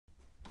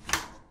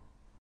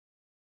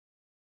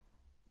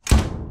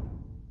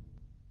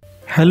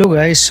Hello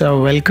guys,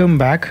 welcome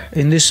back.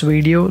 In this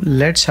video,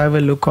 let's have a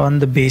look on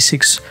the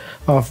basics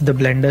of the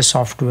Blender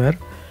software.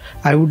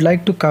 I would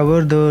like to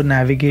cover the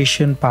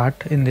navigation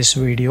part in this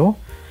video.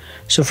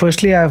 So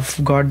firstly,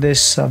 I've got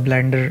this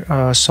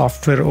Blender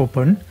software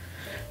open.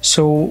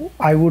 So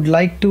I would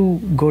like to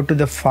go to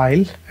the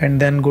file and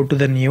then go to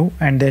the new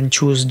and then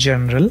choose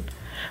general,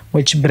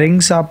 which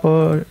brings up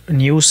a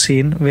new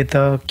scene with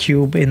a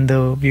cube in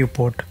the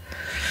viewport.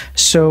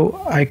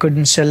 So I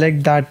could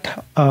select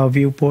that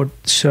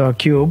viewport's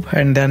cube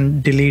and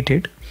then delete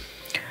it.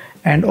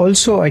 And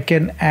also I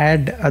can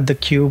add the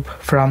cube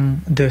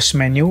from this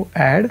menu,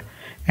 add,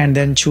 and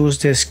then choose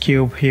this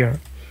cube here.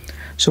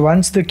 So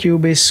once the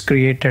cube is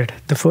created,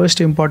 the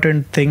first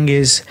important thing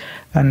is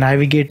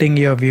navigating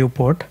your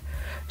viewport.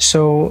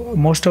 So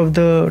most of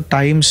the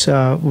times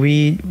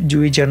we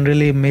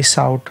generally miss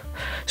out,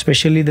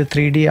 especially the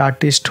 3D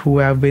artists who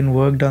have been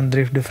worked on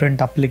different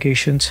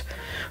applications.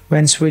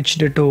 When switched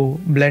to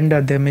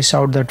Blender, they miss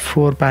out that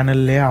 4-panel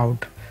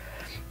layout.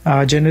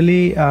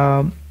 Generally,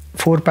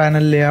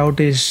 4-panel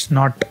layout is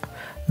not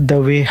the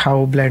way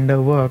how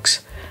Blender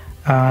works.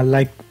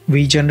 Like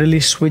we generally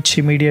switch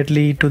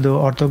immediately to the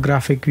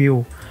orthographic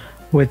view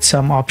with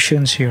some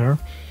options here.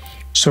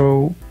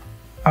 So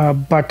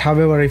but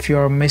however, if you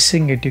are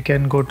missing it, you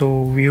can go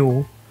to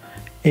view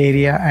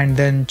area and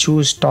then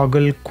choose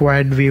toggle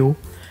quad view,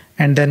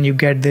 and then you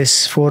get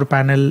this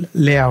 4-panel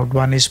layout.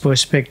 One is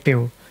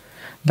perspective,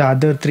 the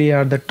other 3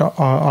 are the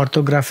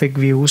orthographic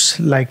views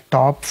like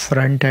top,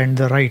 front and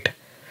the right.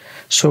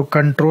 So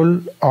Control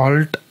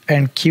Alt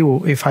and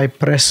Q, if I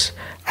press,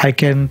 I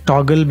can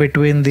toggle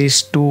between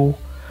these two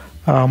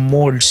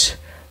modes.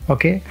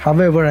 Okay,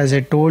 however, as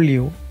I told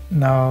you,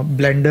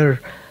 Blender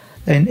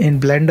in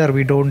Blender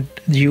we don't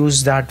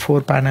use that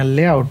 4-panel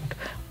layout.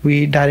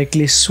 We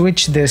directly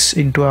switch this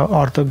into an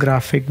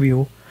orthographic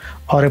view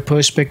or a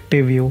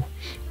perspective view,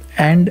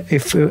 and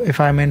if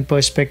I'm in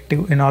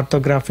perspective in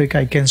orthographic,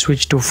 I can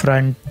switch to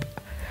front,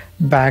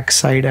 back,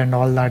 side and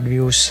all that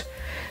views.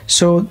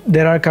 So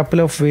there are a couple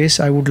of ways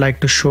I would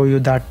like to show you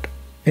that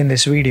in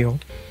this video.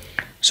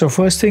 So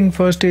first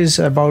is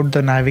about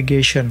the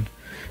navigation.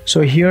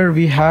 So here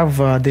we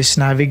have this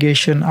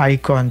navigation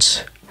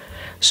icons.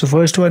 So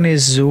first one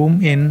is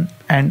zoom in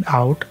and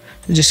out.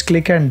 Just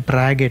click and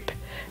drag it,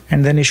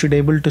 and then you should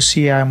able to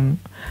see I'm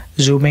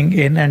zooming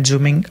in and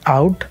zooming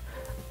out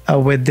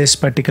with this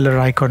particular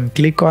icon.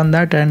 Click on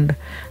that and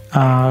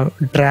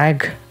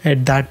drag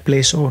at that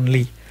place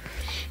only.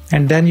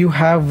 And then you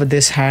have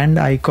this hand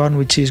icon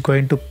which is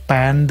going to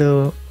pan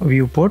the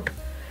viewport,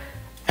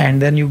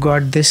 and then you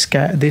got this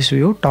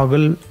view,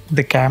 toggle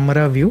the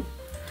camera view.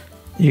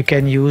 You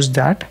can use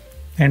that,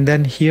 and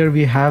then here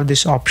we have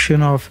this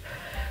option of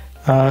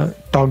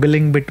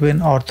toggling between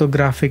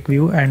orthographic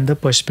view and the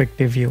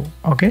perspective view.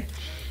 Okay,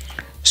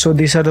 so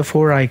these are the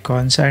 4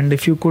 icons, and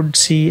if you could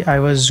see, I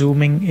was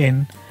zooming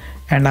in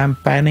and I'm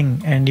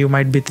panning, and you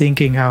might be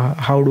thinking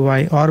how do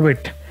I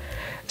orbit?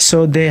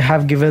 So they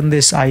have given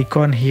this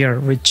icon here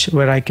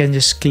where I can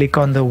just click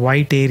on the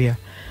white area.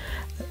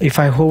 If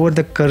I hover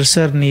the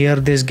cursor near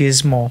this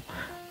gizmo,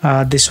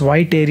 this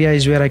white area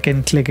is where I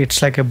can click.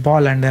 It's like a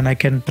ball, and then I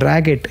can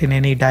drag it in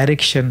any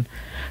direction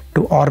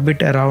to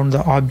orbit around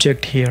the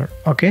object here.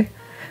 Okay,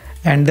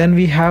 and then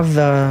we have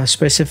the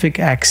specific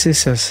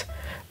axes.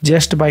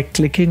 Just by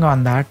clicking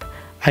on that,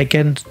 I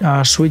can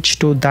switch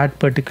to that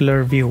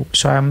particular view.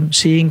 So I'm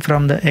seeing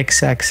from the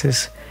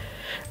x-axis,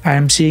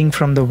 I'm seeing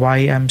from the y,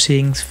 I'm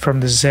seeing from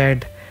the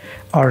z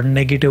or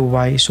negative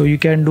y. So you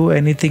can do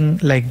anything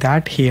like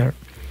that here.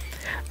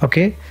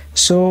 Okay,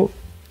 so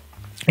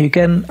you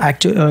can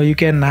actually you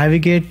can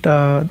navigate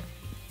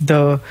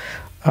the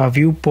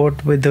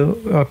viewport with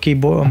the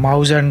keyboard,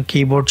 mouse and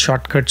keyboard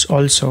shortcuts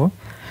also.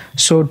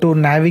 So to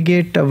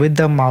navigate with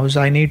the mouse,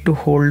 I need to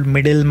hold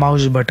middle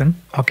mouse button,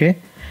 okay,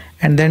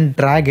 and then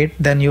drag it,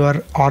 then you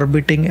are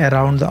orbiting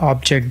around the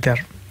object there.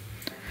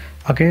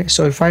 Okay,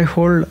 so if I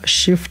hold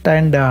shift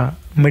and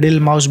middle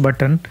mouse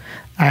button,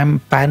 I am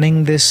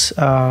panning this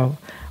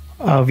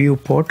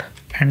viewport,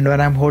 and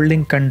when I'm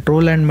holding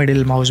control and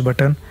middle mouse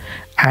button,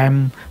 I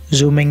am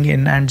zooming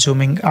in and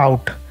zooming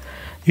out.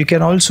 You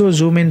can also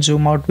zoom in,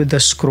 zoom out with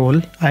the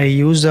scroll. I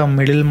use the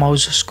middle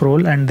mouse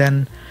scroll and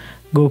then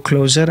go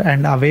closer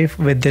and away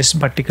with this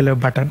particular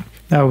button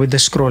with the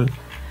scroll.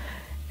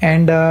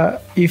 And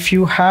if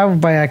you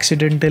have by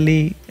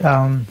accidentally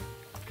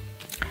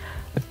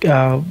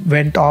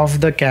went off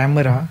the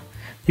camera,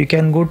 you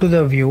can go to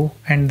the view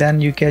and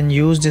then you can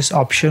use this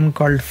option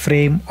called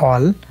frame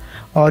all,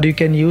 or you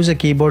can use a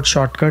keyboard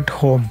shortcut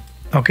home.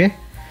 Okay,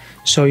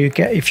 so you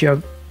can, if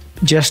you're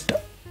just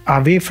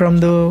away from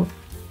the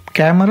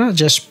camera,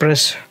 just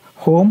press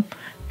home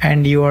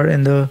and you are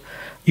in the,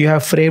 you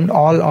have framed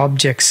all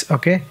objects.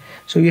 Okay,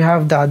 so you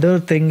have the other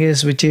thing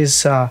is which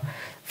is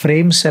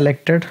frame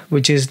selected,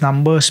 which is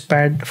numbers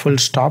pad full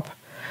stop.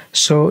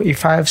 So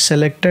if I have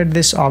selected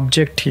this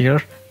object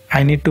here,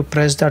 I need to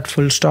press that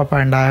full stop,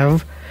 and I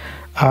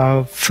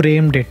have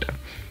framed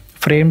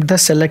the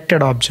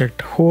selected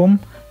object. Home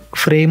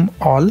frame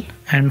all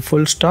and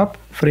full stop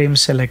frame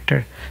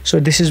selected. So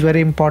this is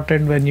very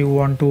important when you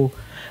want to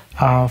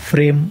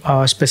frame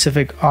a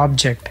specific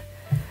object.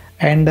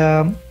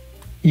 And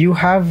you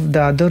have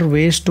the other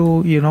ways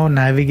to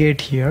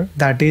navigate here.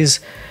 That is,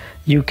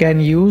 you can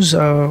use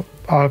a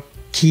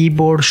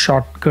keyboard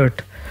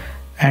shortcut,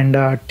 and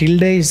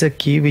tilde is a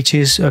key which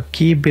is a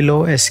key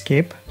below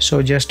escape.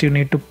 So just you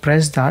need to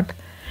press that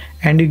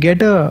and you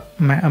get a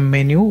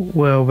menu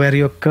where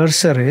your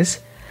cursor is.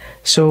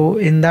 So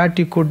in that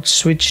you could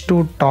switch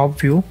to top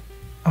view,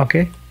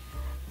 okay,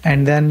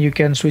 and then you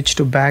can switch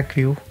to back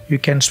view, you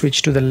can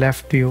switch to the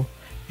left view,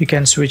 you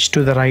can switch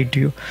to the right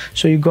view.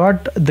 So you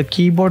got the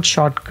keyboard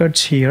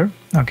shortcuts here,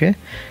 okay,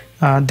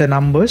 the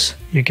numbers,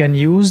 you can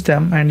use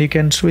them and you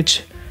can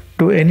switch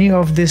to any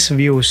of these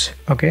views,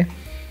 okay.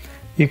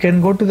 You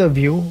can go to the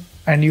view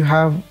and you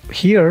have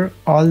here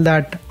all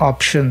that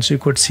options, you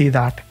could see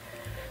that.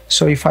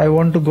 So if I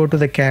want to go to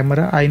the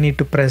camera, I need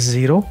to press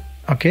 0,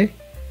 okay.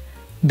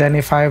 Then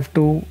if I have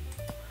to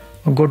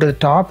go to the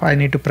top, I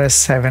need to press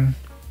 7.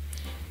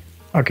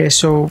 Okay,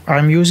 so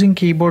I'm using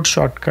keyboard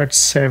shortcuts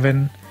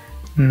 7,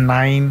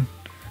 9,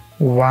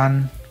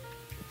 1,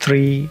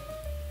 3,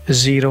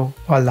 0,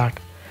 all that.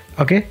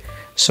 Okay,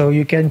 so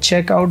you can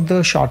check out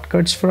the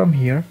shortcuts from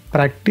here.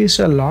 Practice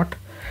a lot.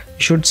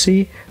 You should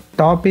see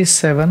top is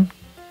 7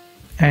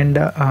 and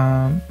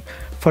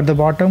for the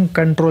bottom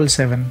control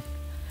 7.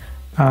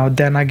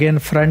 Then again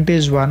front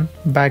is 1,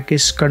 back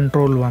is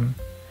control 1.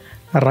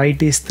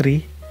 Right is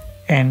 3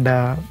 and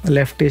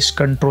left is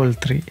control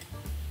 3.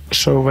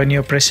 So when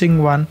you're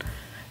pressing 1,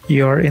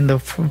 you're in the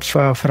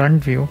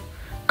front view.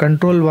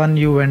 Control 1,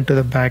 you went to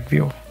the back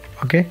view.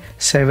 Okay,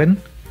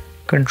 7,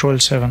 control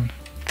 7,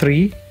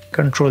 3,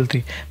 control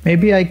 3.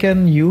 Maybe I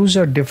can use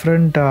a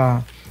different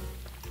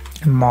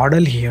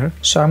model here.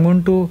 So I'm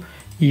going to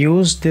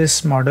use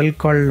this model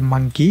called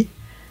monkey,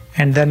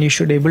 and then you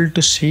should able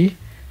to see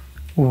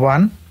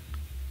 1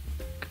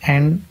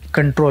 and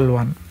control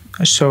 1.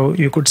 So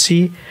you could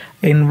see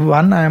in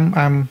 1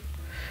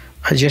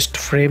 I just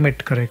frame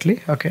it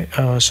correctly. Okay,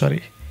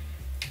 sorry.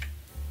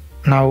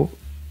 Now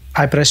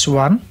I press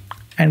 1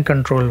 and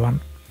control 1.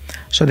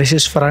 So this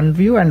is front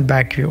view and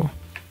back view.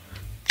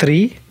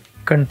 3,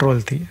 control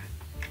 3.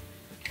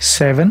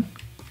 7,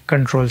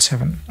 control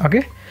 7.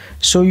 Okay,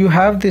 so you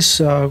have this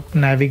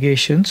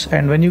navigations,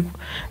 and when you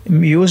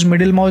use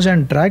middle mouse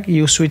and drag,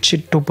 you switch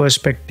it to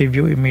perspective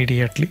view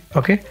immediately.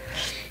 Okay,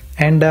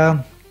 and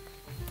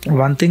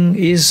one thing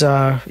is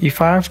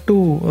if I have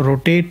to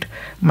rotate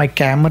my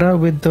camera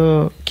with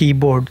the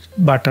keyboard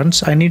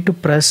buttons, I need to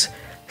press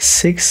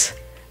 6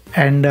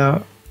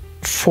 and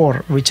 4,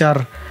 which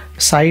are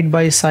side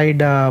by side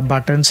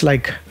buttons,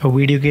 like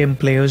video game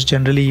players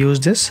generally use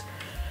this.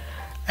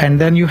 And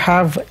then you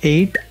have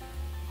 8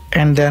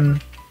 and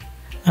then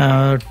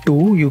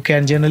 2, you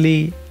can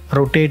generally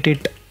rotate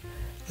it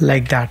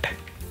like that.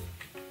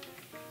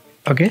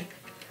 Okay,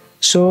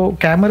 so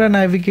camera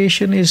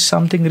navigation is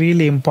something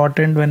really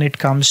important when it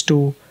comes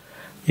to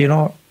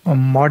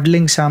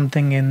modeling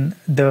something in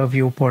the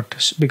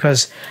viewport,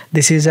 because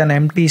this is an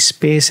empty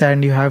space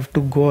and you have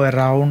to go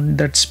around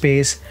that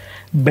space,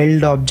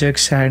 build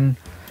objects and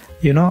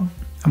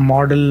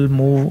model,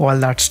 move, all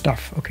that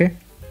stuff. Okay,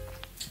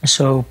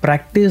 so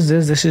practice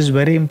this is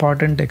very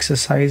important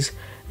exercise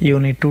you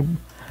need to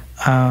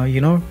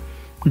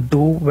do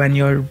when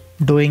you're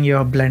doing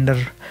your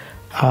Blender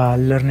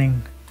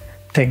learning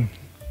thing.